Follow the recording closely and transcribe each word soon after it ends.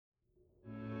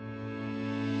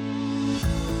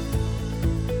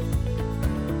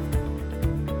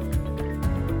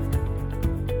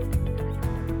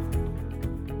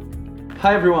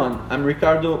Hi everyone, I'm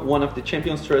Ricardo, one of the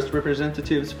Champions Trust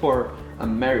representatives for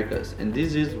Americas, and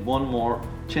this is one more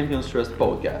Champions Trust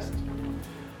podcast.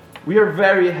 We are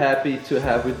very happy to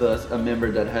have with us a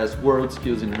member that has world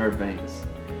skills in her veins.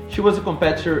 She was a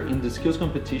competitor in the skills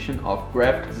competition of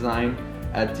graphic design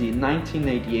at the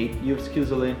 1988 Youth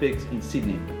Skills Olympics in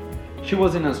Sydney. She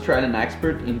was an Australian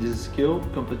expert in this skill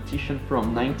competition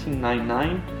from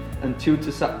 1999 until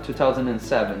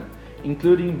 2007.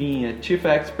 Including being a chief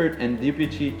expert and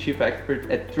deputy chief expert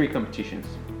at 3 competitions.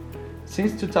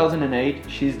 Since 2008,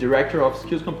 she is director of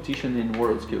skills competition in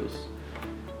World Skills.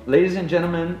 Ladies and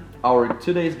gentlemen, our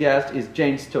today's guest is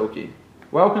Jane Stokey.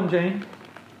 Welcome, Jane.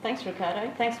 Thanks,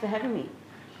 Ricardo. Thanks for having me.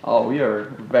 Oh, we are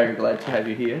very glad to have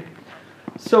you here.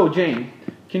 So, Jane,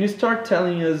 can you start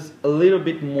telling us a little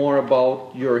bit more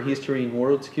about your history in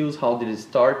World Skills? How did it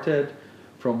started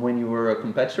from when you were a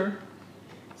competitor?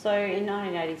 So in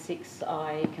 1986,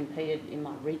 I competed in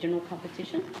my regional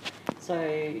competition.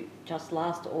 So just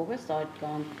last August, I'd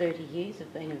gone 30 years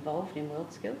of being involved in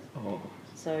World Skills. Oh.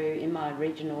 So in my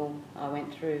regional, I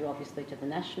went through obviously to the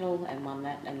national and won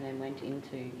that, and then went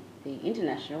into the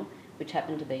international, which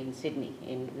happened to be in Sydney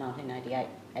in 1988,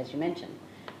 as you mentioned.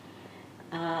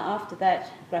 After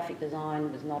that, graphic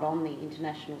design was not on the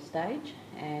international stage,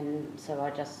 and so I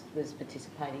just was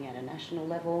participating at a national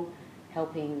level,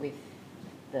 helping with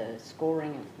the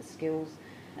scoring of the skills,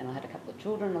 and I had a couple of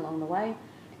children along the way.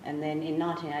 And then in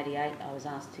 1988 I was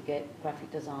asked to get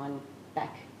graphic design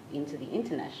back into the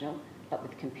international, but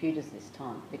with computers this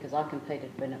time, because I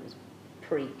competed when it was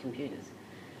pre-computers.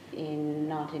 In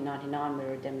 1999 we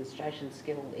were a demonstration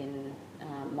skill in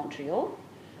Montreal,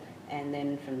 and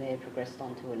then from there progressed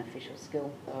on to an official skill.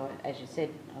 So as you said,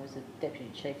 I was a deputy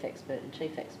chief expert and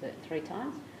chief expert 3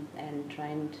 times, and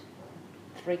trained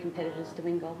 3 competitors to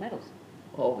win gold medals.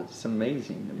 Oh, that's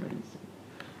amazing.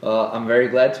 I'm very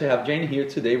glad to have Jane here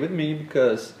today with me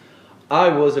because I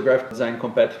was a graphic design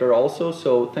competitor also,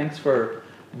 so thanks for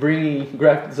bringing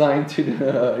graphic design to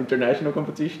the international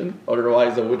competition.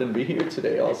 Otherwise, I wouldn't be here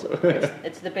today also.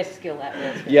 It's the best skill out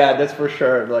there. Yeah, that's for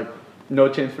sure. Like, no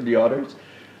chance for the others.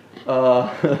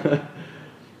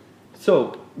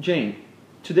 So, Jane,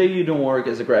 today you don't work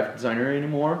as a graphic designer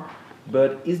anymore,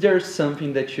 but is there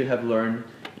something that you have learned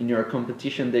in your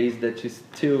competition days that you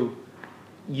still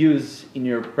use in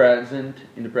the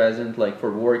present, like for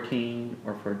working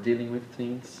or for dealing with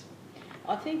things?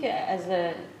 I think as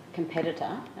a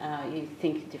competitor, you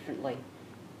think differently,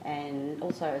 and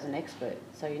also as an expert.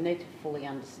 So you need to fully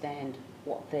understand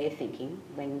what they're thinking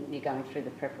when you're going through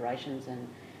the preparations and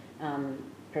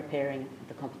preparing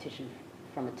the competition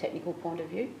from a technical point of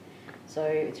view. So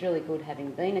it's really good,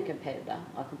 having been a competitor,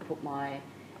 I can put my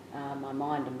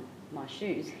mind and my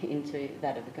shoes into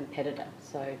that of a competitor,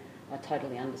 so I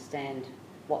totally understand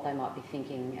what they might be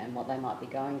thinking and what they might be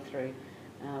going through,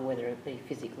 whether it be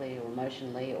physically or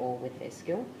emotionally or with their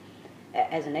skill.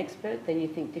 As an expert, then you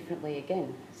think differently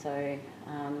again, so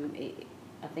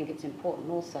I think it's important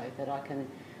also that I can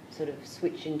sort of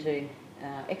switch into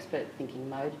expert thinking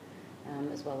mode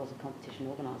as well as a competition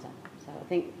organiser. So I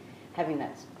think having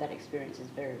that experience is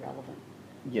very relevant.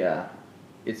 Yeah,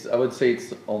 I would say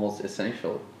it's almost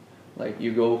essential. Like,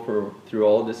 you go through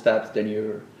all the steps, then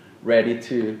you're ready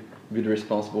to be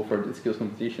responsible for the skills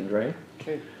competition, right?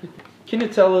 True. Can you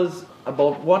tell us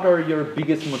about what are your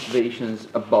biggest motivations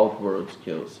about World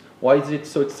Skills? Why is it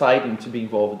so exciting to be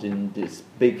involved in this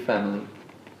big family?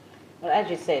 Well,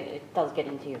 as you said, it does get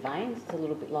into your veins. It's a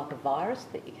little bit like a virus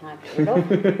that you can't get rid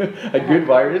of. A good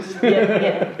virus?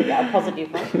 yeah, a positive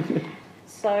one.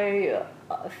 So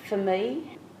for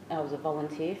me, I was a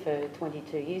volunteer for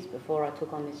 22 years before I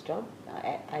took on this job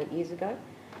 8 years ago,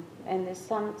 and there's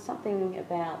something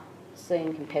about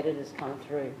seeing competitors come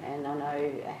through, and I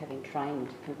know, having trained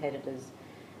competitors,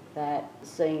 that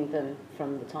seeing them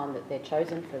from the time that they're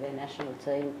chosen for their national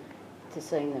team to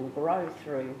seeing them grow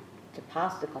through to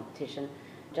pass the competition,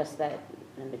 just that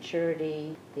the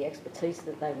maturity, the expertise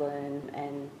that they learn,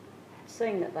 and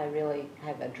seeing that they really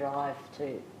have a drive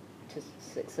to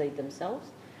succeed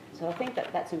themselves. So I think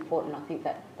that's important. I think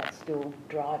that still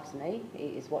drives me,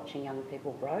 is watching young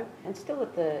people grow. And still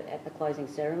at the closing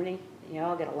ceremony,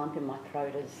 I'll get a lump in my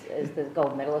throat as the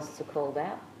gold medalists are called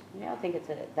out. I think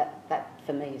that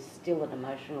for me is still an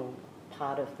emotional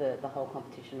part of the whole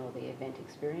competition or the event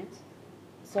experience.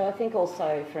 So I think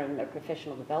also from a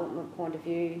professional development point of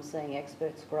view, seeing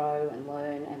experts grow and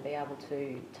learn and be able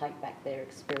to take back their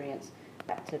experience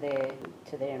back to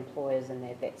their employers and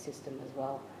their vet system as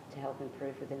well, to help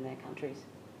improve within their countries.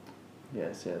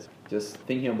 Yes. Just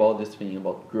thinking about this thing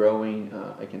about growing,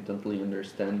 I can totally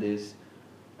understand this.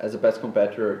 As a past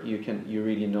competitor, you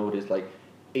really notice, like,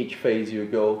 each phase you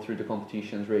go through the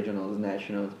competitions, regionals,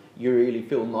 nationals, you really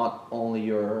feel not only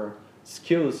your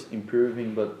skills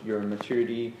improving, but your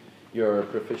maturity, your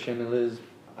professionalism.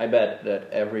 I bet that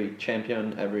every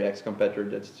champion, every ex-competitor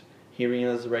that's hearing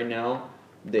us right now,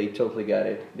 they totally get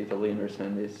it. They totally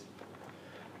understand this.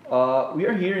 We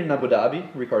are here in Abu Dhabi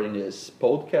recording this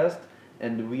podcast,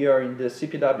 and we are in the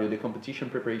CPW, the Competition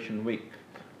Preparation Week,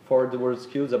 for the World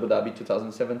Skills Abu Dhabi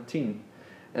 2017.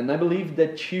 And I believe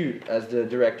that you, as the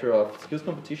director of Skills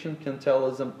Competition, can tell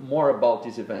us more about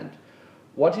this event.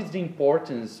 What is the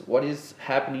importance, what is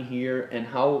happening here, and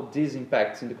how this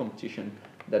impacts in the competition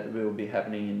that will be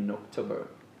happening in October?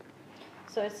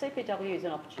 So CPW is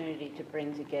an opportunity to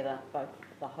bring together both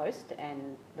the host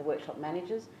and the workshop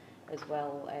managers, as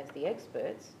well as the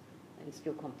experts and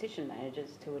skill competition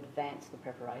managers, to advance the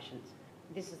preparations.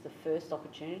 This is the first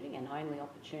opportunity and only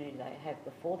opportunity they have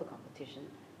before the competition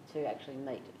to actually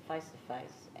meet face to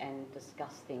face and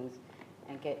discuss things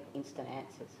and get instant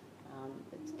answers.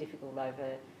 It's difficult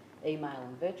over email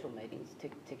and virtual meetings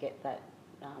to get that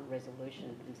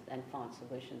resolution and find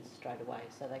solutions straight away,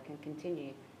 so they can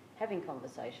continue having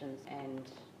conversations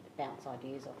and bounce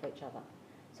ideas off each other.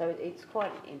 So it's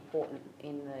quite important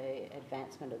in the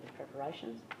advancement of the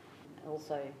preparations.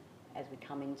 Also, as we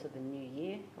come into the new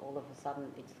year, all of a sudden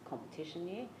it's the competition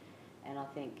year, and I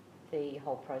think the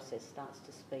whole process starts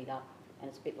to speed up, and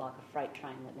it's a bit like a freight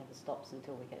train that never stops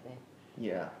until we get there.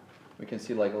 Yeah, we can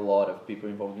see like a lot of people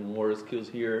involved in World Skills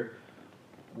here,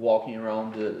 walking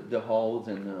around the halls,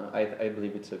 and I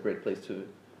believe it's a great place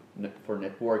for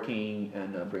networking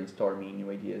and brainstorming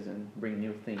new ideas and bring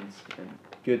new things and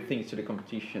good things to the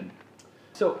competition.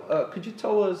 So could you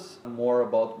tell us more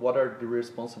about what are the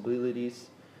responsibilities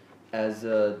as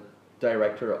a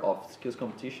director of skills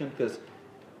competition? Because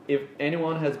if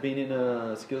anyone has been in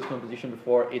a skills competition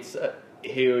before, it's a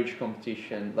huge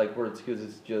competition. Like World Skills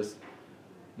is just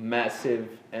massive,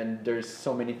 and there's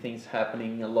so many things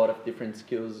happening, a lot of different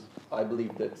skills. I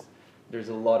believe that there's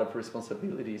a lot of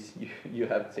responsibilities you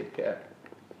have to take care.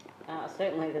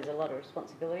 Certainly there's a lot of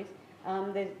responsibilities.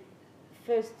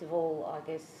 First of all, I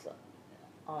guess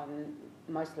I'm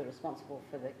mostly responsible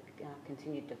for the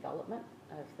continued development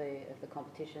of the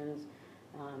competitions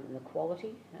and the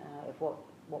quality of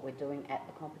what we're doing at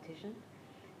the competition.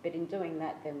 But in doing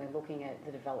that, then we're looking at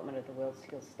the development of the World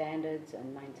Skills Standards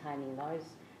and maintaining those,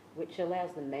 which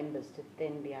allows the members to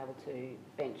then be able to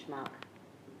benchmark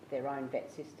their own vet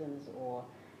systems or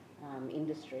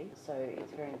industry. So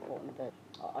it's very important that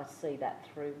I see that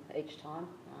through each time.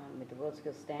 With the World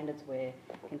Skills Standards, we're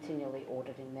continually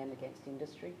auditing them against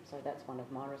industry, so that's one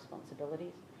of my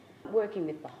responsibilities. Working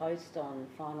with the host on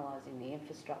finalising the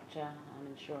infrastructure,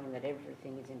 ensuring that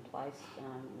everything is in place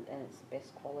and it's the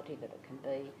best quality that it can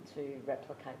be to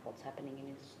replicate what's happening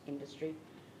in industry.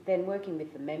 Then working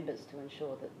with the members to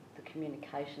ensure that the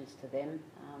communications to them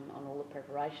on all the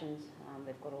preparations,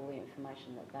 they've got all the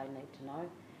information that they need to know,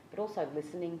 but also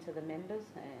listening to the members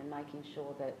and making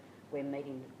sure that we're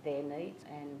meeting their needs,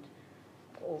 and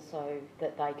also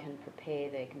that they can prepare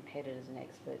their competitors and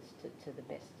experts to the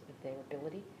best of their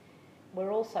ability.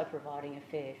 We're also providing a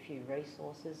fair few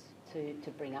resources to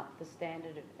bring up the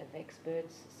standard of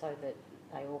experts so that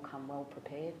they all come well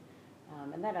prepared,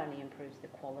 and that only improves the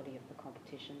quality of the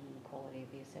competition and the quality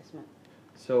of the assessment.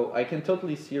 So I can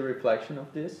totally see a reflection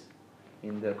of this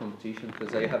in the competition,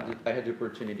 because I had the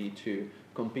opportunity to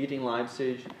compete in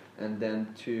Leipzig and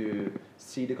then to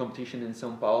see the competition in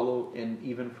São Paulo, and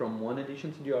even from one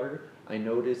edition to the other, I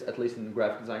noticed, at least in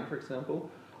graphic design for example,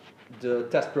 the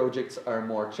test projects are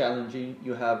more challenging.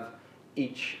 You have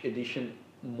each edition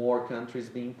more countries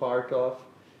being part of.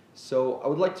 So I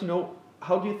would like to know,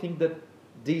 how do you think that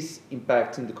this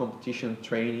impacts in the competition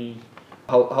training,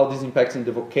 how this impacts in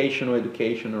the vocational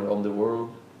education around the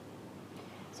world?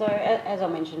 So as I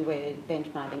mentioned, we're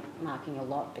benchmarking a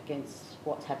lot against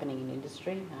what's happening in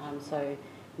industry. So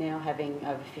now having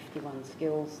over 51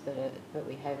 skills that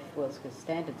we have World Skills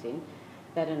Standards in,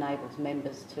 that enables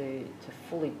members to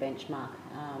fully benchmark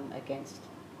against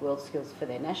World Skills for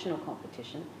their national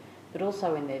competition, but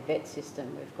also in their vet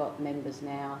system. We've got members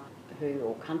now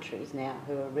or countries now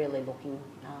who are really looking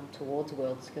towards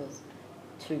World Skills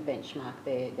to benchmark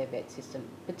their vet system,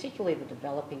 particularly the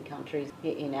developing countries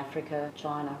in Africa,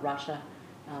 China, Russia,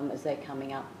 as they're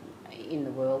coming up in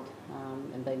the world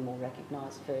and being more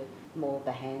recognised for more of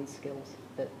the hand skills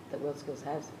that World Skills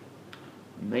has.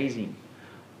 Amazing.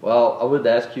 Well, I would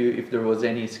ask you if there was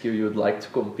any skill you would like to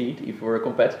compete, if you were a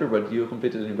competitor, but you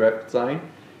competed in graphic design.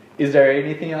 Is there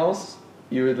anything else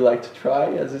you would like to try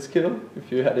as a skill,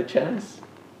 if you had a chance?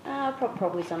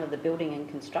 Probably some of the building and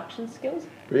construction skills.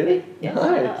 Really? Yes,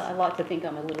 Nice. I like to think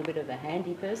I'm a little bit of a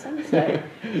handy person, so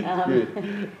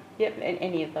yep,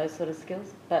 any of those sort of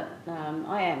skills. But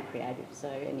I am creative, so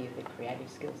any of the creative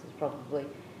skills is probably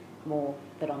more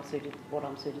that what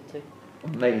I'm suited to.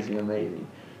 Amazing, amazing.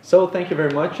 So thank you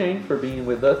very much, Jane, for being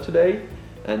with us today.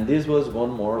 And this was one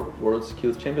more World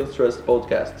Skills Champions Trust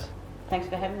podcast. Thanks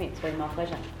for having me. It's been my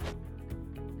pleasure.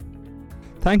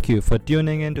 Thank you for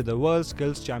tuning in to the World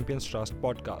Skills Champions Trust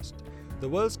podcast. The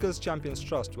World Skills Champions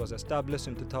Trust was established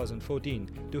in 2014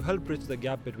 to help bridge the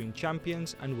gap between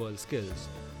champions and world skills.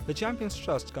 The Champions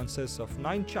Trust consists of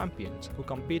 9 champions who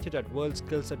competed at World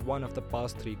Skills at one of the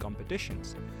past 3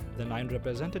 competitions. The 9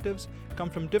 representatives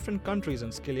come from different countries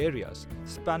and skill areas,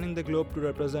 spanning the globe to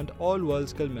represent all World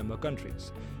Skill member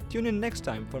countries. Tune in next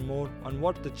time for more on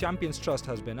what the Champions Trust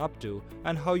has been up to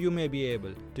and how you may be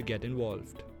able to get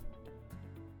involved.